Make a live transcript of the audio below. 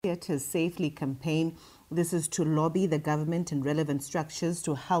Theatres Safely campaign. This is to lobby the government and relevant structures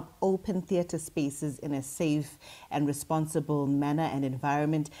to help open theatre spaces in a safe and responsible manner and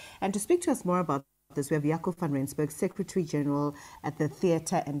environment. And to speak to us more about this, we have Jaco van Rensburg, Secretary General at the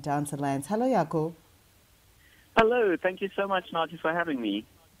Theatre and Dance Alliance. Hello, Jaco. Hello, thank you so much, Nati, for having me.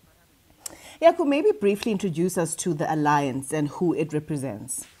 Jaco, maybe briefly introduce us to the Alliance and who it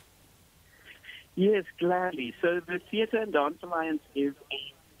represents. Yes, gladly. So the Theatre and Dance Alliance is a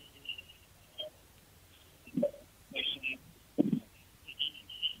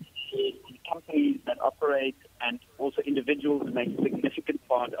companies that operate and also individuals that make a significant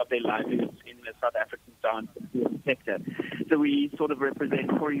part of their livelihoods in the South African dance sector. So we sort of represent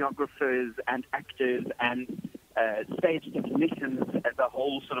choreographers and actors and stage technicians as a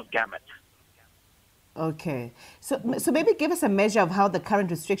whole sort of gamut. Okay. So maybe give us a measure of how the current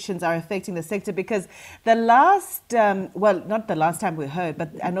restrictions are affecting the sector, because the last, well, not the last time we heard, but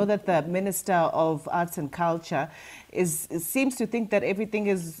I know that the Minister of Arts and Culture seems to think that everything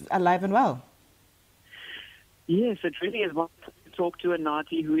is alive and well. Yes, it really is. Well, to talk to a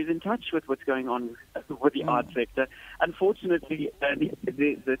Nati who is in touch with what's going on with the art sector. Unfortunately,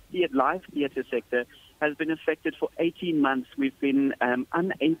 the live theatre sector has been affected for 18 months. We've been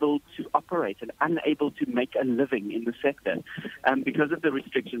unable to operate and unable to make a living in the sector because of the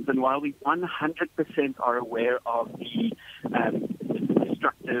restrictions. And while we 100% are aware of the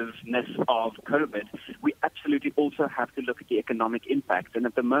destructiveness of COVID, we absolutely also have to look at the economic impact. And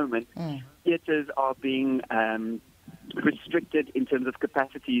at the moment, theatres are being restricted in terms of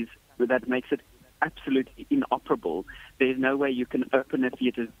capacities that makes it absolutely inoperable. There's no way you can open a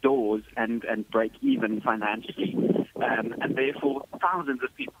theatre's doors and break even financially. And therefore, thousands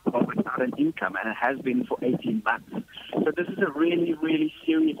of people are without an income, and it has been for 18 months. So this is a really, really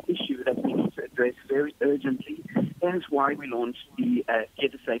serious issue that we need to address very urgently. That's why we launched the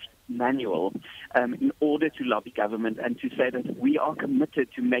Theatre Safe Manual in order to lobby government and to say that we are committed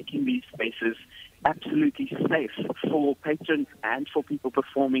to making these spaces absolutely safe for patrons and for people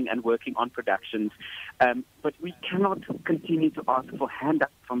performing and working on productions. But we cannot continue to ask for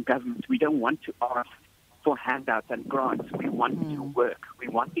handouts from government. We don't want to ask for handouts and grants. We want to work. We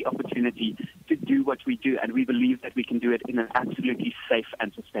want the opportunity to do what we do, and we believe that we can do it in an absolutely safe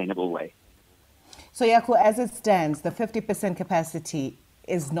and sustainable way. So, Jaco, as it stands, the 50% capacity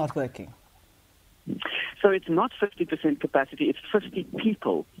is not working. So it's not 50% capacity, it's 50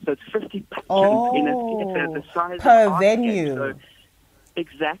 people. So it's 50 patrons in a theatre the size per of venue. So,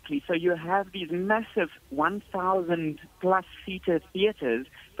 exactly. So you have these massive 1,000 plus seater theatres,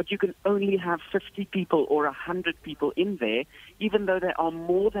 but you can only have 50 people or 100 people in there, even though they are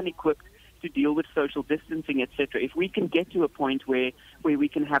more than equipped to deal with social distancing, etc. If we can get to a point where we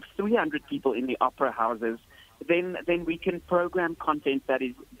can have 300 people in the opera houses, then we can program content that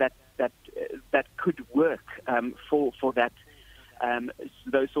could work for that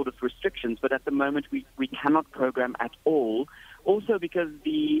those sort of restrictions. But at the moment, we cannot program at all. Also, because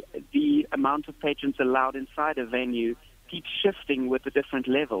the amount of patrons allowed inside a venue keeps shifting with the different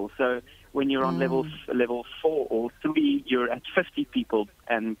levels. So when you're on level 4 or 3, you're at 50 people,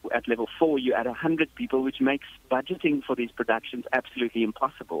 and at level 4, you're at 100 people, which makes budgeting for these productions absolutely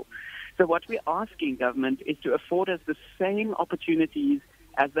impossible. So what we're asking government is to afford us the same opportunities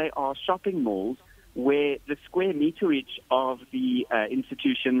as they are shopping malls, where the square meterage of the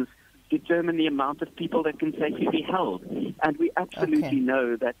institutions determine the amount of people that can safely be held. And we absolutely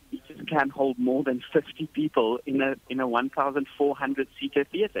know that theatres can hold more than 50 people in a 1,400-seater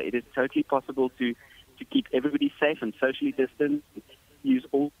theatre. It is totally possible to keep everybody safe and socially distanced, use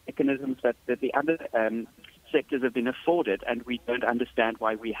all mechanisms that the other sectors have been afforded, and we don't understand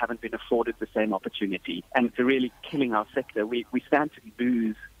why we haven't been afforded the same opportunity. And it's really killing our sector. We stand to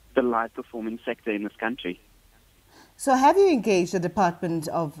lose the live performing sector in this country. So have you engaged the Department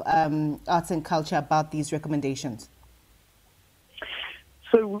of Arts and Culture about these recommendations?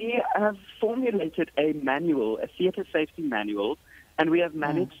 So we have formulated a manual, a theatre safety manual, and we have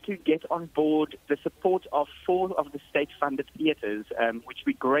managed to get on board the support of 4 of the state-funded theatres, which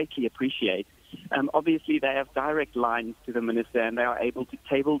we greatly appreciate. Obviously, they have direct lines to the minister, and they are able to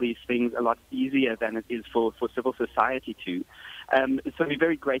table these things a lot easier than it is for civil society to. So we're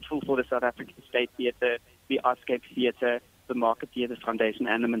very grateful for the South African State Theatre, the Artscape Theatre, the Market Theatre Foundation,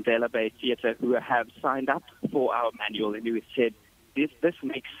 and the Mandela Bay Theatre, who have signed up for our manual and who have said, this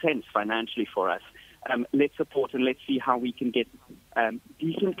makes sense financially for us. Let's support and let's see how we can get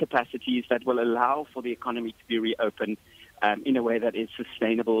decent capacities that will allow for the economy to be reopened in a way that is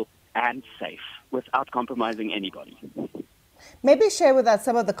sustainable and safe without compromising anybody. Maybe share with us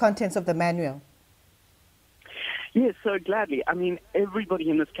some of the contents of the manual. Yes, so gladly. I mean, everybody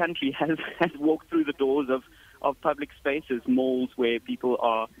in this country has walked through the doors of public spaces, malls where people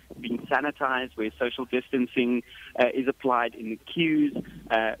are being sanitized, where social distancing is applied in the queues,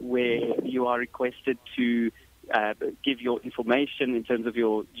 where you are requested to give your information in terms of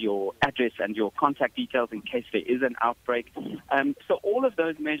your address and your contact details in case there is an outbreak. So all of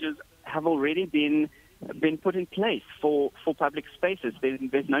those measures have already been put in place for public spaces.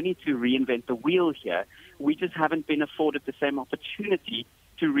 There's no need to reinvent the wheel here. We just haven't been afforded the same opportunity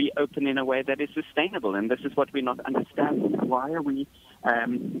to reopen in a way that is sustainable, and this is what we're not understanding. Why are we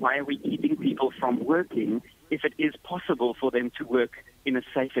keeping people from working if it is possible for them to work in a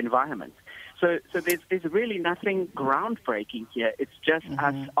safe environment? So there's really nothing groundbreaking here. It's just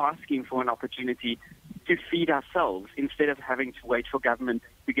us asking for an opportunity to feed ourselves instead of having to wait for government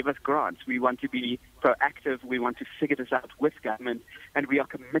to give us grants. We want to be proactive. We want to figure this out with government, and we are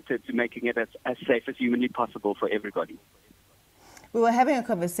committed to making it as safe as humanly possible for everybody. We were having a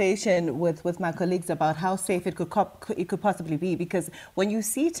conversation with my colleagues about how safe it could possibly be, because when you're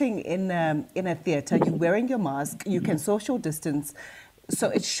seating in a theater, you're wearing your mask, you can social distance, so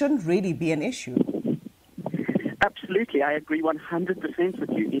it shouldn't really be an issue. Absolutely, I agree 100% with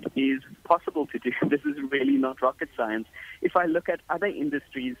you. It is possible to do. This is really not rocket science. If I look at other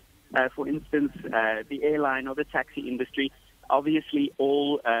industries, for instance, the airline or the taxi industry, obviously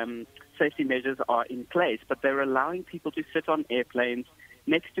all safety measures are in place, but they're allowing people to sit on airplanes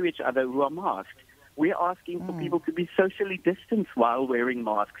next to each other who are masked. We're asking for people to be socially distanced while wearing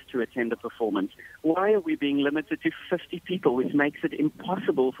masks to attend a performance. Why are we being limited to 50 people, which makes it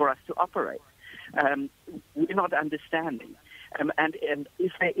impossible for us to operate? We're not understanding. And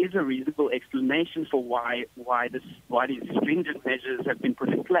if there is a reasonable explanation for why these stringent measures have been put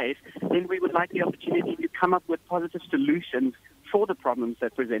in place, then we would like the opportunity to come up with positive solutions for the problems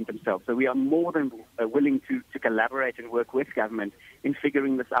that present themselves. So we are more than willing to collaborate and work with government in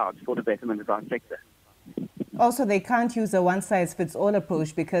figuring this out for the betterment of our sector. Also, they can't use a one-size-fits-all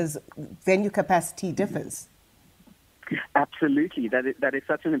approach because venue capacity differs. Absolutely. That is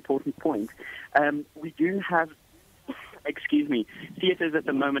such an important point. We do have, theaters at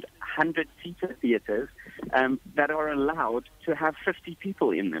the moment, 100-seater theaters that are allowed to have 50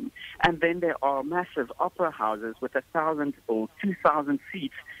 people in them. And then there are massive opera houses with 1,000 or 2,000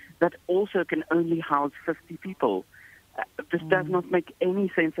 seats that also can only house 50 people. This does not make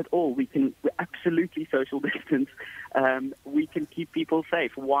any sense at all. We absolutely social distance. We can keep people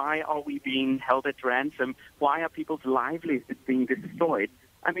safe. Why are we being held at ransom? Why are people's livelihoods being destroyed?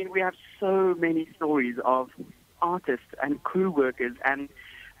 I mean, we have so many stories of artists and crew workers and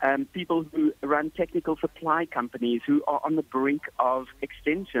people who run technical supply companies who are on the brink of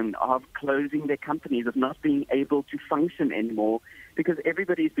extinction, of closing their companies, of not being able to function anymore, because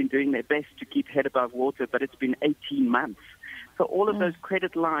everybody's been doing their best to keep head above water, but it's been 18 months. So all of those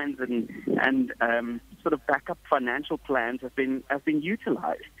credit lines and sort of backup financial plans have been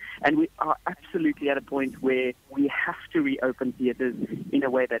utilized. And we are absolutely at a point where we have to reopen theaters in a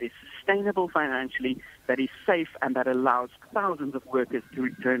way that is sustainable financially, that is safe, and that allows thousands of workers to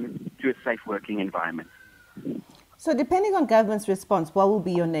return to a safe working environment. So depending on government's response, what will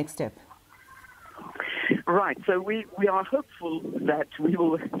be your next step? Right. So we are hopeful that we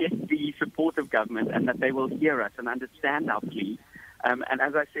will get the support of government and that they will hear us and understand our plea. And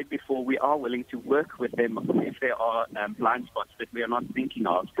as I said before, we are willing to work with them if there are blind spots that we are not thinking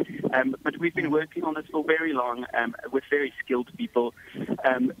of. But we've been working on this for very long with very skilled people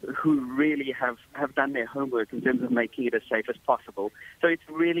who really have done their homework in terms of making it as safe as possible. So it's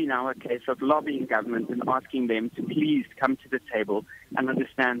really now a case of lobbying government and asking them to please come to the table and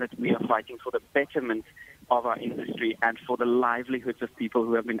understand that we are fighting for the betterment of our industry and for the livelihoods of people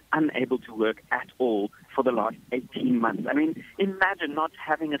who have been unable to work at all for the last 18 months. I mean, imagine not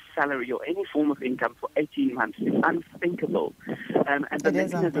having a salary or any form of income for 18 months. It's unthinkable. And the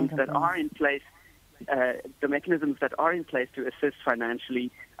mechanisms that are in place, to assist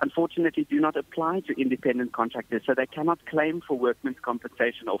financially, unfortunately, do not apply to independent contractors. So they cannot claim for workmen's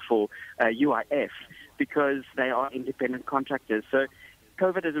compensation or for UIF because they are independent contractors. So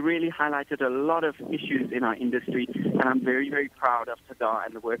COVID has really highlighted a lot of issues in our industry, and I'm very, very proud of Tada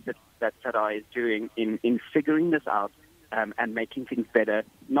and the work that Tada is doing in figuring this out and making things better,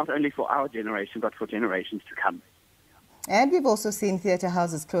 not only for our generation, but for generations to come. And we've also seen theatre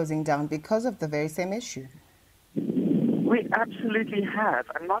houses closing down because of the very same issue. We absolutely have,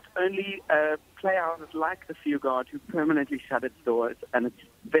 and not only playhouses like the Fugard who permanently shut its doors, and it's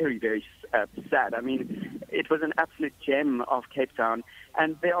very, very sad. I mean, it was an absolute gem of Cape Town,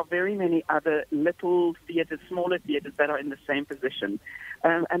 and there are very many other little theatres, smaller theatres that are in the same position.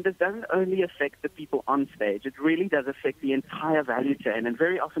 And this doesn't only affect the people on stage, it really does affect the entire value chain, and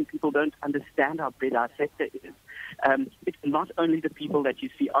very often people don't understand how big our sector is. It's not only the people that you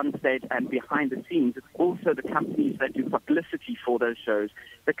see on stage and behind the scenes, it's also the companies that do publicity for those shows,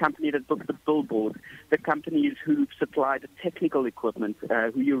 the company that books the billboards, the companies who supply the technical equipment,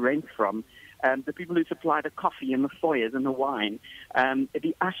 who you rent from, the people who supply the coffee and the foyers and the wine,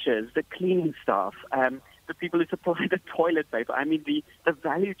 the ushers, the cleaning staff, the people who supply the toilet paper. I mean, the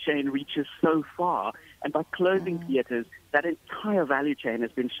value chain reaches so far, and by closing theatres, that entire value chain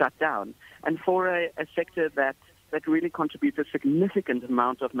has been shut down. And for a sector that really contributes a significant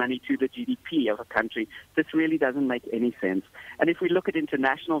amount of money to the GDP of a country, this really doesn't make any sense. And if we look at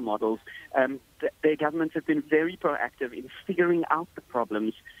international models, their governments have been very proactive in figuring out the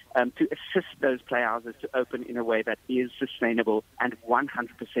problems to assist those playhouses to open in a way that is sustainable and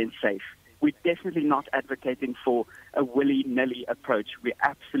 100% safe. We're definitely not advocating for a willy-nilly approach. We're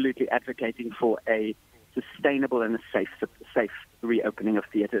absolutely advocating for a sustainable and a safe reopening of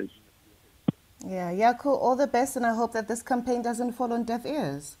theatres. Yeah, Jaco, all the best, and I hope that this campaign doesn't fall on deaf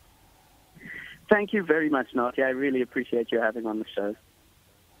ears. Thank you very much, Nadia. I really appreciate you having on the show.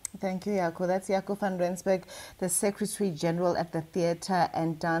 Thank you, Jaco. That's Jaco van Rensburg, the Secretary General at the Theatre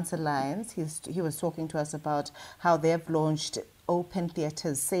and Dance Alliance. He was talking to us about how they've launched Open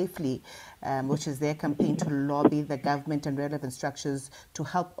Theatres Safely, which is their campaign to lobby the government and relevant structures to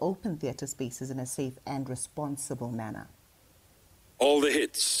help open theatre spaces in a safe and responsible manner. All the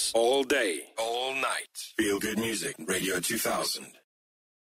hits, all day, all night. Feel good music, Radio 2000.